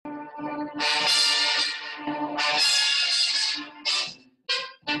Hi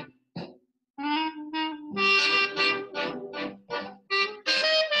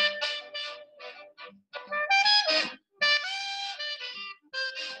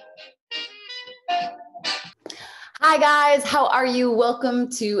guys, how are you? Welcome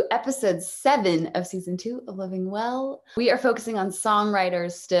to episode 7 of season 2 of Living Well. We are focusing on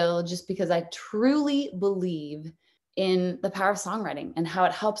songwriters still, just because I truly believe in the power of songwriting and how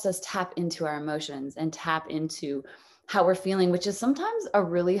it helps us tap into our emotions and tap into how we're feeling, which is sometimes a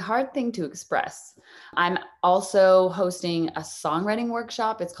really hard thing to express. I'm also hosting a songwriting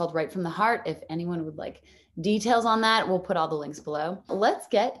workshop. It's called Right from the Heart. If anyone would like details on that, we'll put all the links below. Let's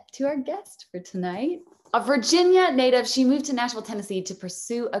get to our guest for tonight. A Virginia native, she moved to Nashville, Tennessee to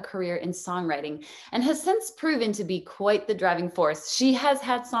pursue a career in songwriting and has since proven to be quite the driving force. She has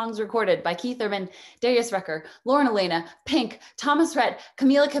had songs recorded by Keith Urban, Darius Rucker, Lauren Elena, Pink, Thomas Rhett,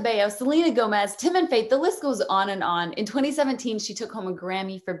 Camila Cabello, Selena Gomez, Tim and Faith. The list goes on and on. In 2017, she took home a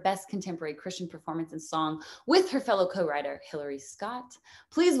Grammy for Best Contemporary Christian Performance and Song with her fellow co-writer, Hillary Scott.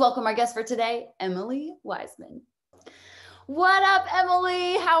 Please welcome our guest for today, Emily Weisband. What up,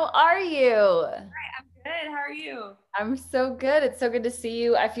 Emily? How are you? Hi, I'm good. How are you? I'm so good. It's so good to see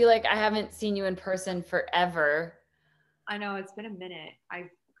you. I feel like I haven't seen you in person forever. I know it's been a minute. I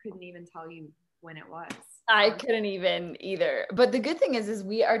couldn't even tell you when it was. I couldn't even either. But the good thing is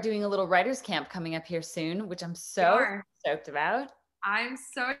we are doing a little writers camp coming up here soon, which I'm so stoked about. I'm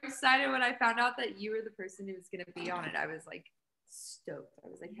so excited when I found out that you were the person who was going to be on it. I was like stoked. I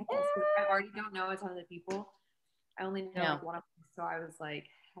was like, heck yes. I already don't know a ton of the people. I only know like one of them. So I was like,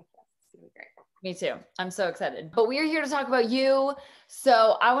 heck yes, it's going to be great. Me too. I'm so excited. But we are here to talk about you.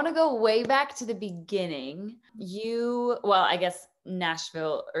 So I want to go way back to the beginning. I guess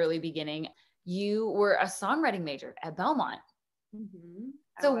Nashville, early beginning. You were a songwriting major at Belmont. Mm-hmm.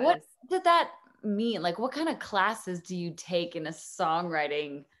 So what did that mean? Like, what kind of classes do you take in a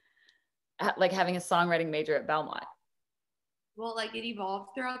songwriting, like having a songwriting major at Belmont? Well, like it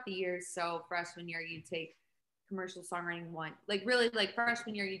evolved throughout the years. So freshman year, you take commercial songwriting 1. Like really, like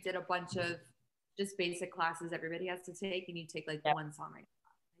freshman year, you did a bunch of just basic classes everybody has to take, and you take like one songwriting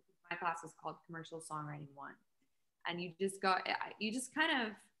class. My class was called Commercial Songwriting 1. And you just kind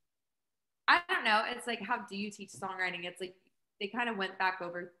of, I don't know, it's like, how do you teach songwriting? It's like they kind of went back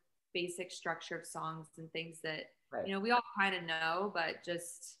over basic structure of songs and things that, we all kind of know, but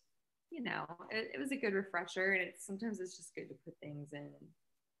just, it was a good refresher. And sometimes it's just good to put things in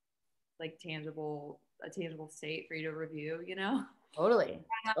like a tangible state for you to review, Totally.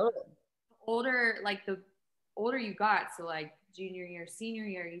 The older you got, so like junior year, senior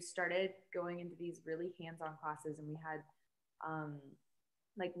year, you started going into these really hands-on classes, and we had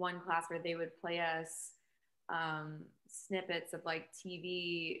like one class where they would play us snippets of like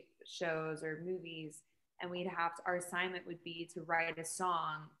TV shows or movies, and our assignment would be to write a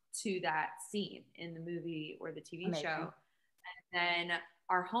song to that scene in the movie or the TV show. And then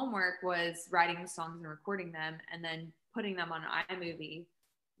our homework was writing the songs and recording them and then putting them on iMovie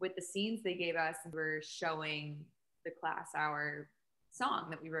with the scenes they gave us, and we're showing the class our song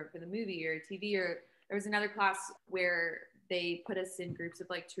that we wrote for the movie or TV. Or there was another class where they put us in groups of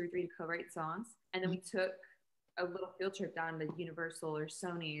like 2 or 3 to co-write songs. And then we took a little field trip down to Universal or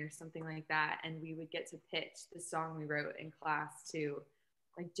Sony or something like that. And we would get to pitch the song we wrote in class to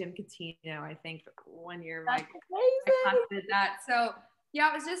like Jim Catino, I think 1 year my class did that. So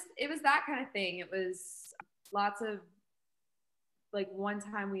yeah, it was that kind of thing. It was lots of, like one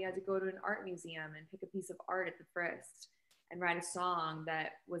time we had to go to an art museum and pick a piece of art at the Frist and write a song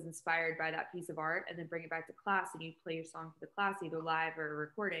that was inspired by that piece of art, and then bring it back to class, and you'd play your song for the class, either live or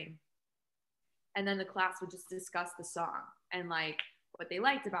recording. And then the class would just discuss the song and like what they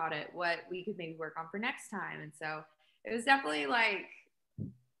liked about it, what we could maybe work on for next time. And so it was definitely like,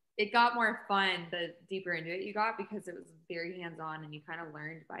 it got more fun the deeper into it you got, because it was very hands-on and you kind of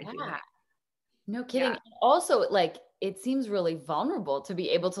learned by doing it. No kidding. Yeah. Also, like, it seems really vulnerable to be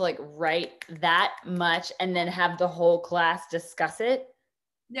able to like write that much and then have the whole class discuss it.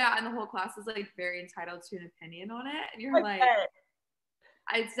 Yeah, and the whole class is like very entitled to an opinion on it. And you're like,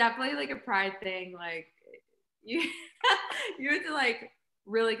 it's definitely like a pride thing. Like you have to like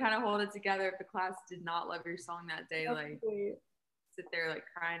really kind of hold it together if the class did not love your song that day. Like sit there like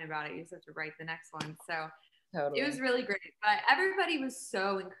crying about it. You just have to write the next one. So it was really great. But everybody was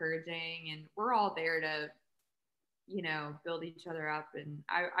so encouraging, and we're all there to, build each other up. And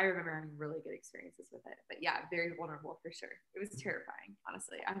I remember having really good experiences with it. But yeah, very vulnerable for sure. It was terrifying,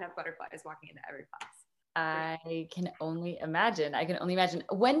 honestly. I'd have butterflies walking into every class. I can only imagine.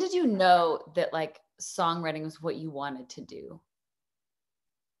 When did you know that like songwriting was what you wanted to do?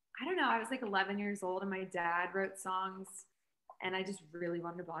 I don't know. I was like 11 years old and my dad wrote songs and I just really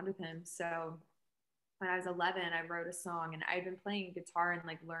wanted to bond with him. So when I was 11, I wrote a song and I'd been playing guitar and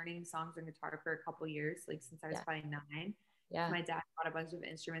like learning songs on guitar for a couple years, like since I was Yeah. probably 9. Yeah. My dad bought a bunch of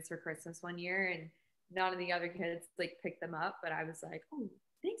instruments for Christmas one year and none of the other kids like picked them up, but I was like, oh,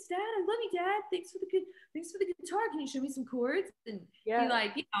 thanks, Dad. I love you, Dad. Thanks for the guitar. Can you show me some chords? And he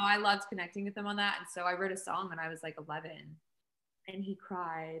like, I loved connecting with them on that. And so I wrote a song when I was like 11 and he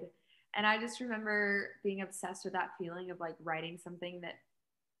cried. And I just remember being obsessed with that feeling of like writing something that,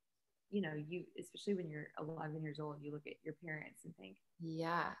 you, especially when you're 11 years old, you look at your parents and think,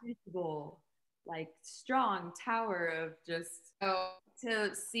 beautiful, like strong tower of just, so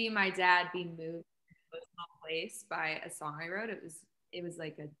to see my dad be moved to an emotional place by a song I wrote, it was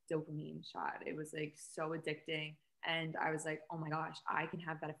like a dopamine shot. It was like so addicting. And I was like, oh my gosh, I can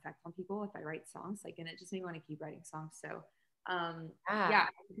have that effect on people if I write songs. Like, and it just made me want to keep writing songs. So I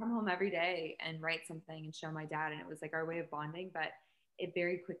would come home every day and write something and show my dad. And it was like our way of bonding. But I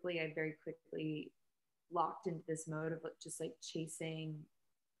very quickly locked into this mode of just like chasing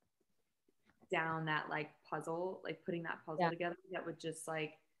down that like puzzle, like putting that puzzle together that would just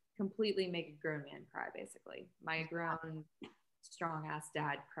like completely make a grown man cry, basically. My grown strong ass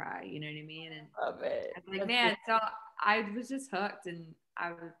dad cry, you know what I mean? And love it. I was like, man, so I was just hooked and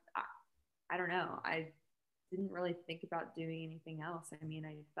I don't know. I didn't really think about doing anything else. I mean,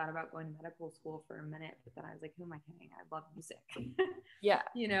 I thought about going to medical school for a minute, but then I was like, who am I kidding? I love music.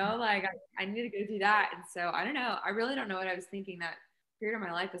 Like I need to go do that. And so I don't know. I really don't know what I was thinking. That period of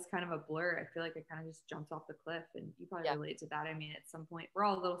my life is kind of a blur. I feel like I kind of just jumped off the cliff, and you probably relate to that. I mean, at some point we're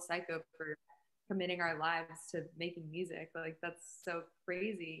all a little psycho for committing our lives to making music. Like that's so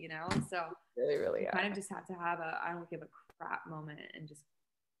crazy, So really kind of just have to have a I don't give a crap moment and just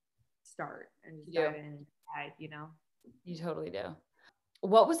start and just dive in and dive, You totally do.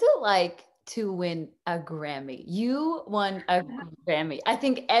 What was it like to win a Grammy? You won a Grammy. I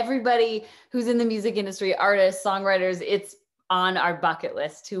think everybody who's in the music industry, artists, songwriters, it's on our bucket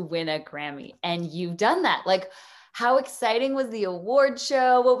list to win a Grammy. And you've done that. Like, how exciting was the award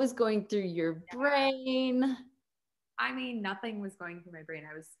show? What was going through your brain? I mean, nothing was going through my brain.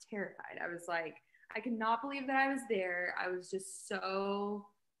 I was terrified. I was like, I could not believe that I was there. I was just so,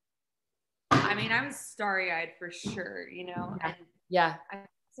 I was starry-eyed for sure, Yeah. I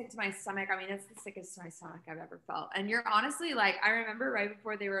sick to my stomach. I mean, it's the sickest to my stomach I've ever felt. And you're honestly like, I remember right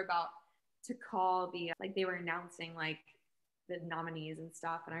before they were about to call they were announcing like the nominees and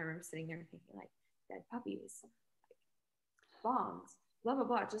stuff. And I remember sitting there thinking like, dead puppies, like, bombs, blah, blah,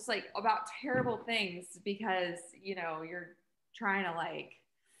 blah. Just like about terrible things because, you're trying to like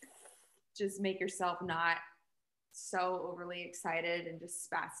just make yourself not so overly excited and just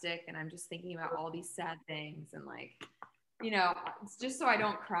spastic. And I'm just thinking about all these sad things and like, it's just so I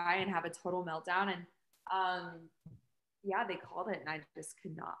don't cry and have a total meltdown. And they called it and I just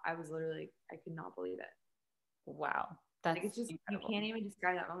could not, I could not believe it. Wow. That's like, it's just, incredible. You can't even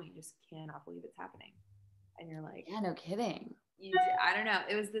describe that moment. You just cannot believe it's happening. And you're like, yeah, no kidding. I don't know.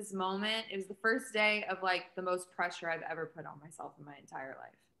 It was this moment. It was the first day of like the most pressure I've ever put on myself in my entire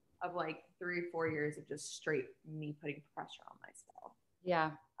life, of like 3 or 4 years of just straight me putting pressure on myself.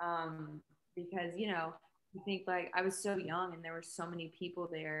 Yeah. Because, you think like I was so young and there were so many people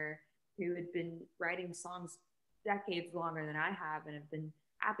there who had been writing songs decades longer than I have and have been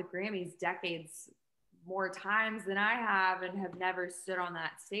at the Grammys decades more times than I have and have never stood on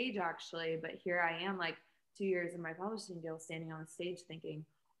that stage actually. But here I am like 2 years in my publishing deal standing on the stage thinking,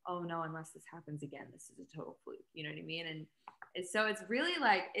 oh no, unless this happens again, this is a total fluke. You know what I mean? And so it's really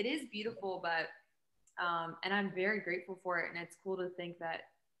like, it is beautiful, but, and I'm very grateful for it. And it's cool to think that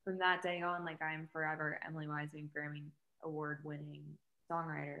from that day on, like I am forever Emily Weisband, Grammy award winning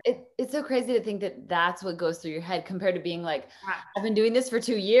songwriter. It's so crazy to think that that's what goes through your head compared to being like, I've been doing this for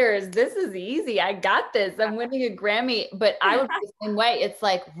 2 years. This is easy. I got this. I'm winning a Grammy. But I would be the same way. It's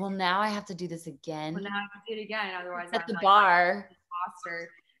like, well, now I have to do this again. Well, now I have to do it again. Otherwise, at the bar. Imposter.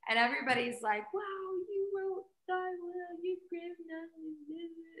 And everybody's like, wow, you wrote that well, you Grammy.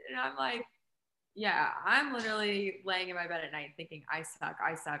 And I'm like, yeah, I'm literally laying in my bed at night thinking, I suck.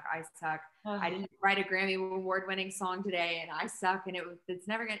 I didn't write a Grammy award-winning song today and I suck. And it's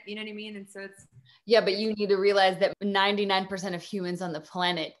never going to, you know what I mean? And so but you need to realize that 99% of humans on the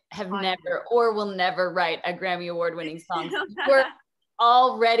planet have never or will never write a Grammy award-winning song. We're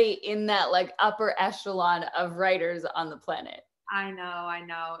already in that like upper echelon of writers on the planet. I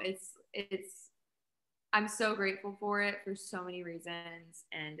know. I'm so grateful for it for so many reasons.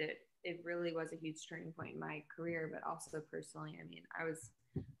 And it really was a huge turning point in my career, but also personally. I mean, I was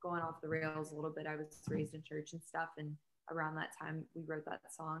going off the rails a little bit. I was raised in church and stuff. And around that time we wrote that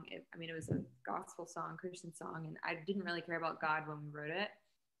song. It was a gospel song, Christian song, and I didn't really care about God when we wrote it.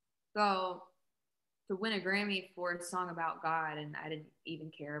 So to win a Grammy for a song about God, and I didn't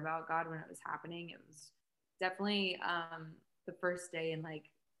even care about God when it was happening, it was definitely the first day in like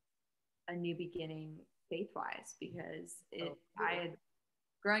a new beginning faith-wise, because I had,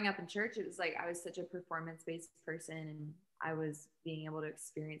 growing up in church, it was like I was such a performance-based person, and I was being able to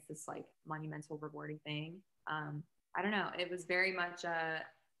experience this like monumental, rewarding thing. I don't know. It was very much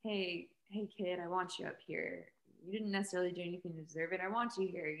hey kid, I want you up here. You didn't necessarily do anything to deserve it. I want you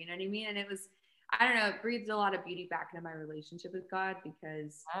here. You know what I mean? And it was, I don't know, it breathed a lot of beauty back into my relationship with God,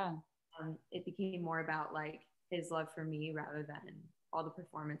 because it became more about like his love for me rather than all the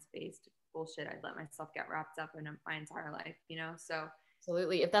performance-based bullshit I'd let myself get wrapped up in my entire life, you know? So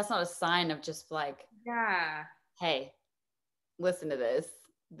absolutely. If that's not a sign of just like, yeah, hey, listen to this,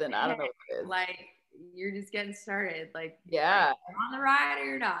 then I don't know what it is. Like, you're just getting started. Like, yeah, you're on the ride or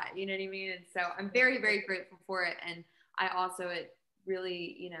you're not, you know what I mean? And so I'm very, very grateful for it. And I also, it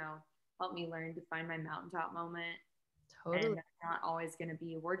really, you know, helped me learn to find my mountaintop moment. totally. And that's not always going to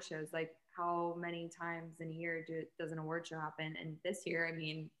be award shows. Like, how many times in a year does an award show happen? And this year, I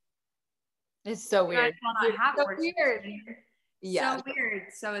mean, It's so weird. It's so weird. Yeah. So weird.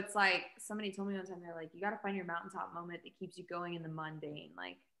 So it's like, somebody told me one time, they're like, you got to find your mountaintop moment that keeps you going in the mundane.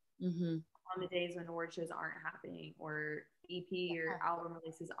 Like, on the days when award shows aren't happening, or EP or album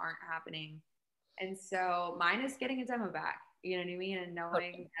releases aren't happening. And so mine is getting a demo back, you know what I mean? And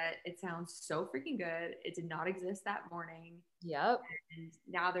knowing that it sounds so freaking good. It did not exist that morning. Yep. And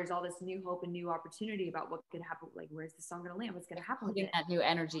now there's all this new hope and new opportunity about what could happen. Like, where's the song going to land? What's going to happen with it? That new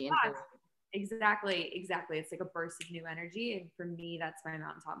energy into it. Exactly. It's like a burst of new energy. And for me, that's my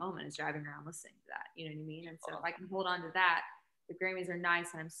mountaintop moment, is driving around listening to that. You know what I mean? And so if I can hold on to that, the Grammys are nice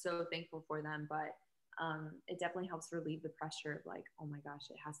and I'm so thankful for them, but it definitely helps relieve the pressure of like, oh my gosh,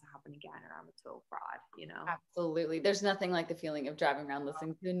 it has to happen again or I'm a total fraud, you know? Absolutely. There's nothing like the feeling of driving around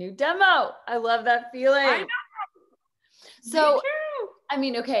listening to a new demo. I love that feeling. I know. So, I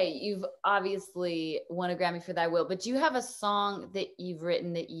mean, okay, you've obviously won a Grammy for Thy Will, but do you have a song that you've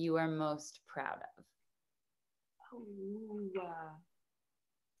written that you are most proud of?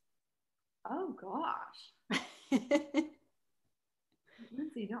 Oh gosh.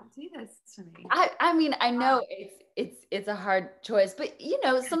 Lindsay, don't do this to me. I mean, I know it's a hard choice, but you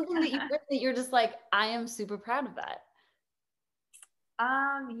know, something that you're just like, I am super proud of that.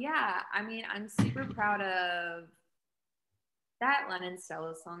 Yeah, I mean, I'm super proud of that Lennon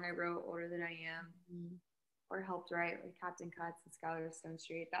Stella song I wrote, Older Than I Am, or helped write with Captain Cuts and Skylar Stone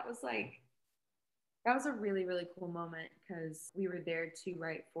Street. That was a really, really cool moment, because we were there to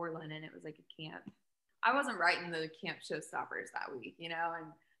write for Lennon. It was like a camp. I wasn't writing the camp showstoppers that week, you know, and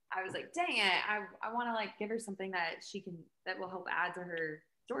I was like, dang it, I want to like give her something that will help add to her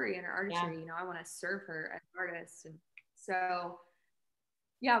story and her artistry. You know, I want to serve her as an artist. And so,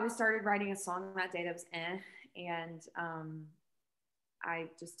 yeah, we started writing a song that day that was and I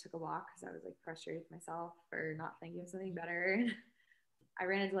just took a walk because I was like frustrated with myself for not thinking of something better. I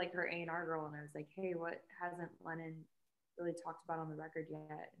ran into like her A&R girl and I was like, hey, what hasn't Lennon really talked about on the record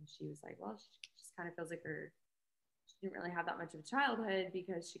yet? And she was like, well, she just kind of feels like she didn't really have that much of a childhood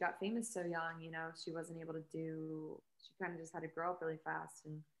because she got famous so young, you know, she wasn't able to she kind of just had to grow up really fast.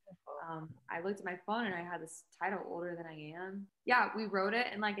 And I looked at my phone and I had this title, Older Than I Am. Yeah, we wrote it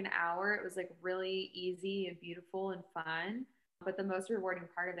in like an hour. It was like really easy and beautiful and fun. But the most rewarding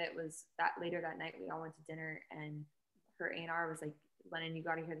part of it was that later that night, we all went to dinner and her A&R was like, Lennon, you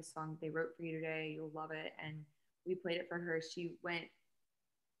got to hear the song they wrote for you today. You'll love it. And we played it for her. She went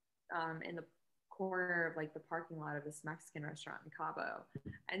in the corner of like the parking lot of this Mexican restaurant in Cabo.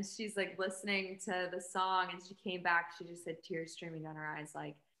 And she's like listening to the song and she came back. She just had tears streaming down her eyes.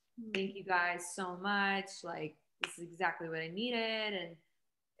 Like, thank you guys so much. Like, this is exactly what I needed. And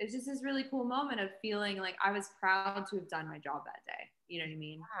it's just this really cool moment of feeling like I was proud to have done my job that day. You know what I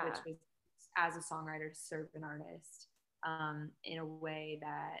mean? Yeah. Which was as a songwriter to serve an artist in a way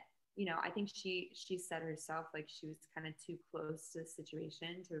that, you know, I think she said herself, like she was kind of too close to the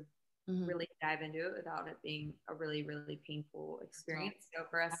situation to really dive into it without it being a really, really painful experience. So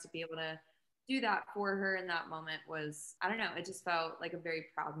for us to be able to do that for her in that moment was, I don't know, it just felt like a very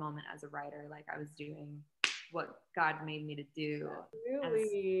proud moment as a writer. Like I was doing what God made me to do.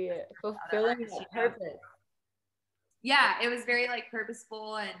 Really fulfilling that purpose. Yeah, it was very like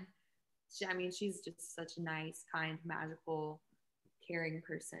purposeful, and she's just such a nice, kind, magical, caring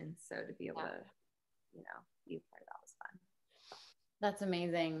person. So to be able to, you know, be a part of that was fun. That's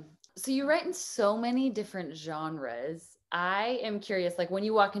amazing. So you write in so many different genres. I am curious, like when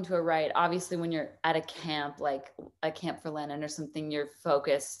you walk into a write, obviously when you're at a camp, like a camp for Lennon or something, you're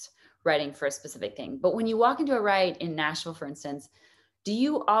focused writing for a specific thing. But when you walk into a write in Nashville, for instance, do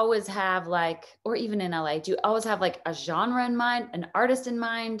you always have like, or even in LA, do you always have like a genre in mind, an artist in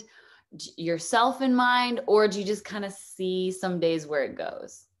mind, yourself in mind, or do you just kind of see some days where it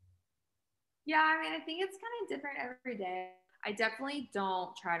goes? Yeah, I mean, I think it's kind of different every day. I definitely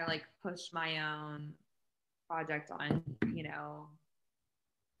don't try to like push my own project on,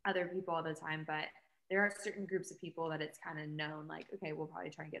 other people all the time, but there are certain groups of people that it's kind of known, like, okay, we'll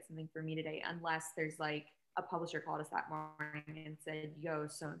probably try and get something for me today, unless there's like a publisher called us that morning and said, yo,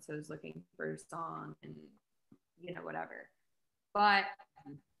 so and so is looking for a song and, whatever. But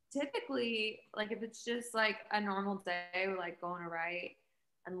typically, like, if it's just like a normal day, like going to write,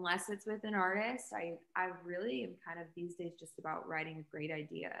 unless it's with an artist, I really am kind of these days just about writing a great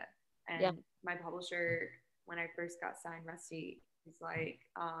idea. And Yeah. my publisher, when I first got signed, Rusty, he's like,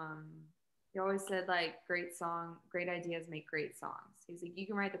 he always said like great ideas make great songs. He's like, you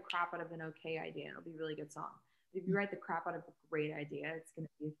can write the crap out of an okay idea and it'll be a really good song. But if you write the crap out of a great idea, it's going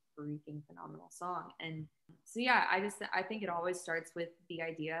to be a freaking phenomenal song. And so yeah, I think it always starts with the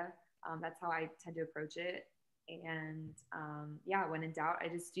idea. That's how I tend to approach it. And yeah, when in doubt, I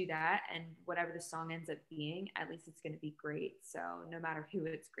just do that. And whatever the song ends up being, at least it's going to be great. So no matter who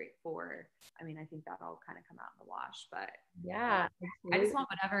it's great for, I mean, I think that'll kind of come out in the wash. But Yeah. I just want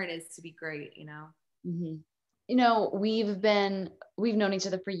whatever it is to be great, Mm-hmm. You know, we've known each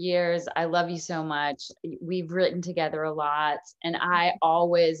other for years. I love you so much. We've written together a lot. And I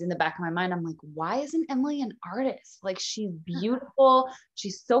always, in the back of my mind, I'm like, why isn't Emily an artist? Like, she's beautiful.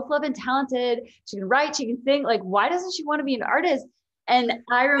 She's so flippin' and talented. She can write, she can sing. Like, why doesn't she want to be an artist? And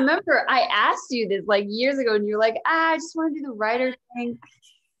I remember I asked you this like years ago, and you're like, I just want to do the writer thing.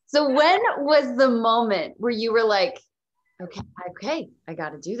 So when was the moment where you were like, okay, I got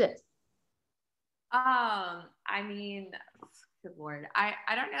to do this? I mean, good Lord. I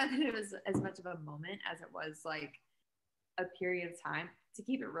don't know that it was as much of a moment as it was like a period of time. To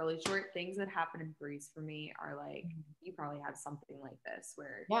keep it really short, things that happen in threes for me are like, you probably have something like this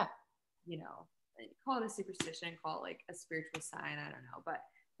where, Yeah. Call it a superstition, call it like a spiritual sign. I don't know. But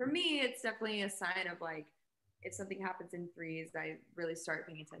for me, it's definitely a sign of like, if something happens in threes, I really start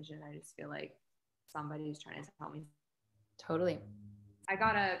paying attention. I just feel like somebody's trying to tell me. Totally. I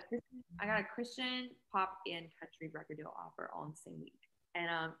got a Christian pop and country record deal offer all in the same week,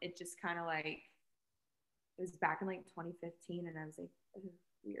 and it just kind of like it was back in like 2015, and I was like, this is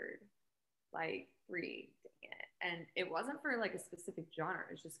weird, like three, dang it, and it wasn't for like a specific genre.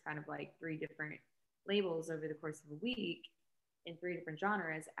 It's just kind of like three different labels over the course of a week in three different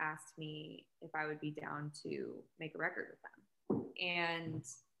genres asked me if I would be down to make a record with them, and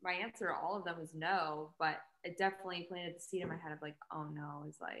my answer to all of them was no, but it definitely planted the seed in my head of like, oh no,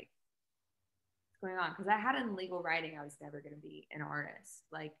 is like what's going on? Because I had in legal writing, I was never going to be an artist.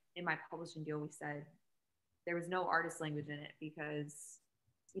 Like in my publishing deal, we said there was no artist language in it because,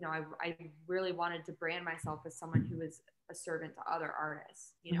 I really wanted to brand myself as someone who was a servant to other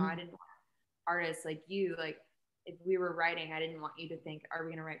artists. I didn't want artists like you, like if we were writing, I didn't want you to think, are we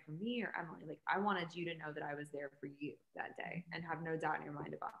going to write for me or Emily? Like I wanted you to know that I was there for you that day and have no doubt in your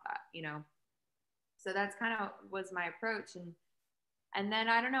mind about that, So that's kind of was my approach. And then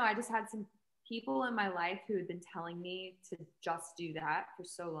I don't know, I just had some people in my life who had been telling me to just do that for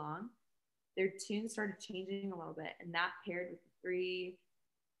so long. Their tunes started changing a little bit, and that paired with three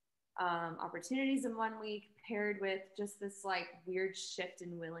opportunities in 1 week, paired with just this like weird shift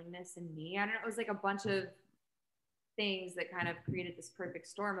in willingness in me. I don't know, it was like a bunch of things that kind of created this perfect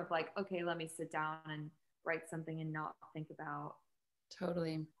storm of like, okay, let me sit down and write something and not think about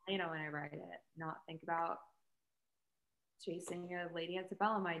Totally. when I write it, not think about chasing a Lady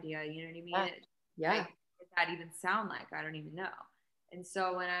Antebellum idea. You know what I mean? Yeah. Like, what does that even sound like? I don't even know. And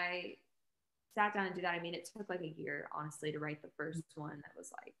so when I sat down and did that, I mean, it took like a year, honestly, to write the first one that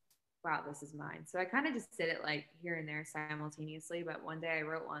was like, wow, this is mine. So I kind of just did it like here and there simultaneously. But one day I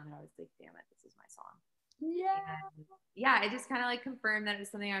wrote one that I was like, damn it, this is my song. Yeah. And yeah, it just kind of like confirmed that it was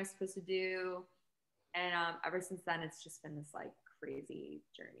something I was supposed to do. And ever since then, it's just been this like crazy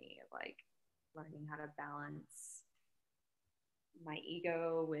journey of like learning how to balance my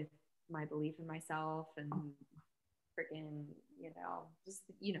ego with my belief in myself and freaking, just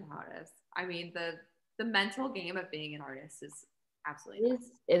how it is. I mean, the mental game of being an artist is absolutely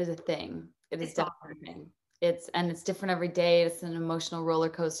it is a thing. It's definitely a thing. It's different every day. It's an emotional roller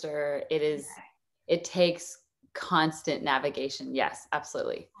coaster. It takes constant navigation. Yes,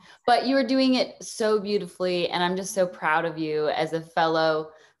 absolutely. But you are doing it so beautifully. And I'm just so proud of you as a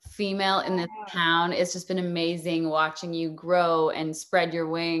fellow female in this town. It's just been amazing watching you grow and spread your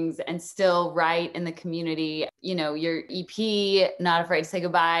wings and still write in the community. You know, your EP, Not Afraid to Say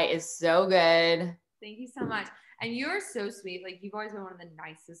Goodbye, is so good. Thank you so much. And you're so sweet. Like, you've always been one of the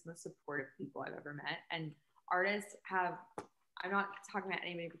nicest, most supportive people I've ever met. And artists have, I'm not talking about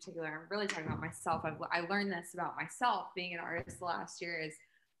anybody in particular, I'm really talking about myself. I learned this about myself being an artist last year is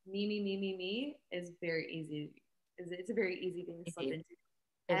me is very easy. It's a very easy thing to slip into.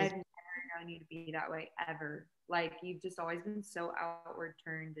 I've never known you to be that way ever. Like, you've just always been so outward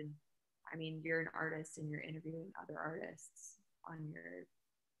turned. And I mean, you're an artist and you're interviewing other artists on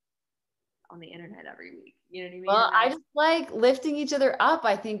the internet every week. You know what I mean? Well, I just like lifting each other up.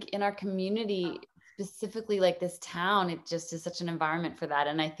 I think in our community, specifically like this town, it just is such an environment for that.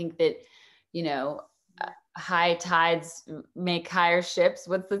 And I think that, you know, high tides make higher ships.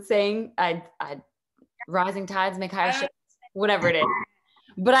 What's the saying? Rising tides make higher ships, whatever it is.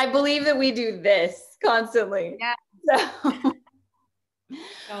 But I believe that we do this constantly. Yeah. So.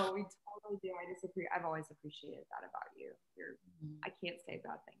 No, we totally do. I've always appreciated that about you. I can't say a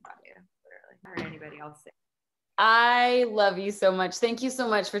bad thing about you, literally, or anybody else. I love you so much. Thank you so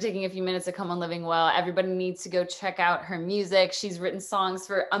much for taking a few minutes to come on Living Well. Everybody needs to go check out her music. She's written songs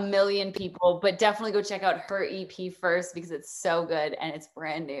for a million people, but definitely go check out her EP first because it's so good and it's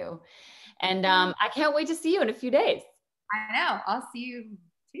brand new. And I can't wait to see you in a few days. I know. I'll see you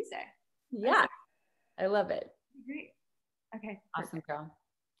Tuesday. Yeah. I love it. Great. Okay. Awesome, girl.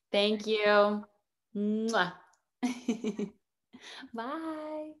 Thank you. Mwah.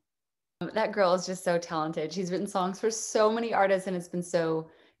 Bye. That girl is just so talented. She's written songs for so many artists, and it's been so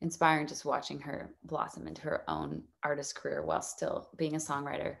inspiring just watching her blossom into her own artist career while still being a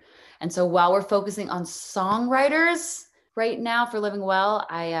songwriter. And so while we're focusing on songwriters right now for Living Well,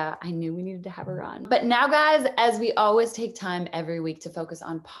 I knew we needed to have her on. But now, guys, as we always take time every week to focus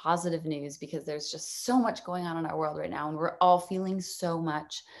on positive news, because there's just so much going on in our world right now, and we're all feeling so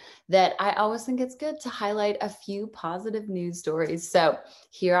much, that I always think it's good to highlight a few positive news stories. So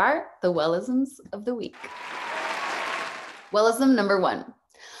here are the wELLisms of the week. wELLism number 1.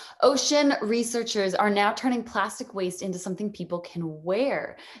 Ocean researchers are now turning plastic waste into something people can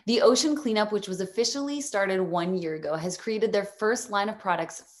wear. The ocean cleanup, which was officially started 1 year ago, has created their first line of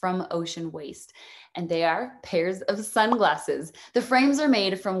products from ocean waste. And they are pairs of sunglasses. The frames are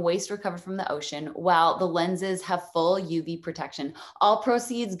made from waste recovered from the ocean, while the lenses have full UV protection. All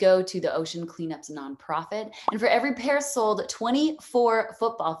proceeds go to the Ocean Cleanup's nonprofit. And for every pair sold, 24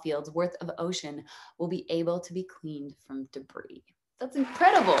 football fields worth of ocean will be able to be cleaned from debris. That's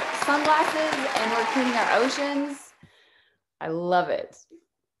incredible. Sunglasses, and we're cleaning our oceans. I love it.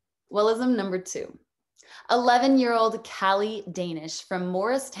 wELLism number 2. 11-year-old Callie Danish from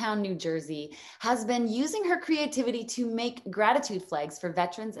Morristown, New Jersey, has been using her creativity to make gratitude flags for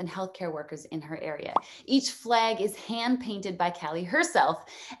veterans and healthcare workers in her area. Each flag is hand-painted by Callie herself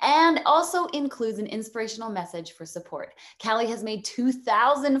and also includes an inspirational message for support. Callie has made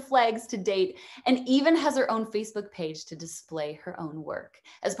 2,000 flags to date and even has her own Facebook page to display her own work.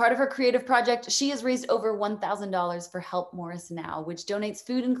 As part of her creative project, she has raised over $1,000 for Help Morris Now, which donates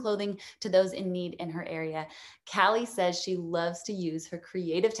food and clothing to those in need in her area. Callie says she loves to use her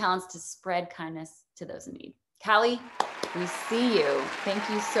creative talents to spread kindness to those in need. Callie, we see you. Thank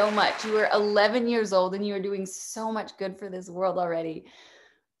you so much. You are 11 years old and you are doing so much good for this world already.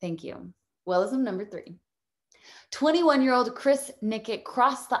 Thank you. wELLism number 3. 21-year-old Chris Nickett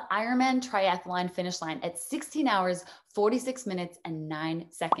crossed the Ironman triathlon finish line at 16 hours, 46 minutes, and 9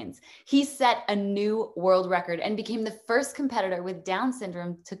 seconds. He set a new world record and became the first competitor with Down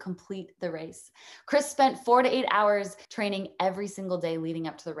syndrome to complete the race. Chris spent 4 to 8 hours training every single day leading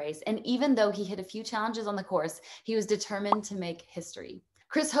up to the race. And even though he hit a few challenges on the course, he was determined to make history.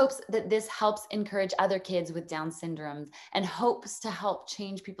 Chris hopes that this helps encourage other kids with Down syndrome and hopes to help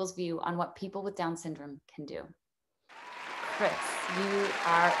change people's view on what people with Down syndrome can do. Chris, you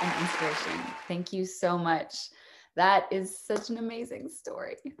are an inspiration. Thank you so much. That is such an amazing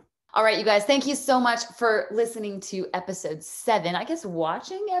story. All right, you guys, thank you so much for listening to episode 7, I guess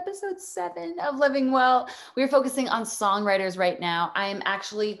watching episode 7 of Living Well. We're focusing on songwriters right now. I am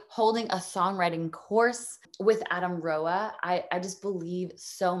actually holding a songwriting course with Adam Roa. I just believe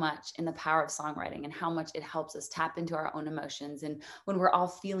so much in the power of songwriting and how much it helps us tap into our own emotions. And when we're all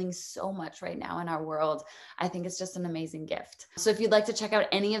feeling so much right now in our world, I think it's just an amazing gift. So if you'd like to check out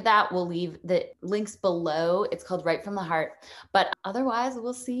any of that, we'll leave the links below. It's called Right from the Heart. But otherwise,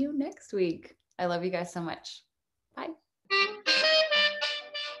 we'll see you next week. I love you guys so much. Bye.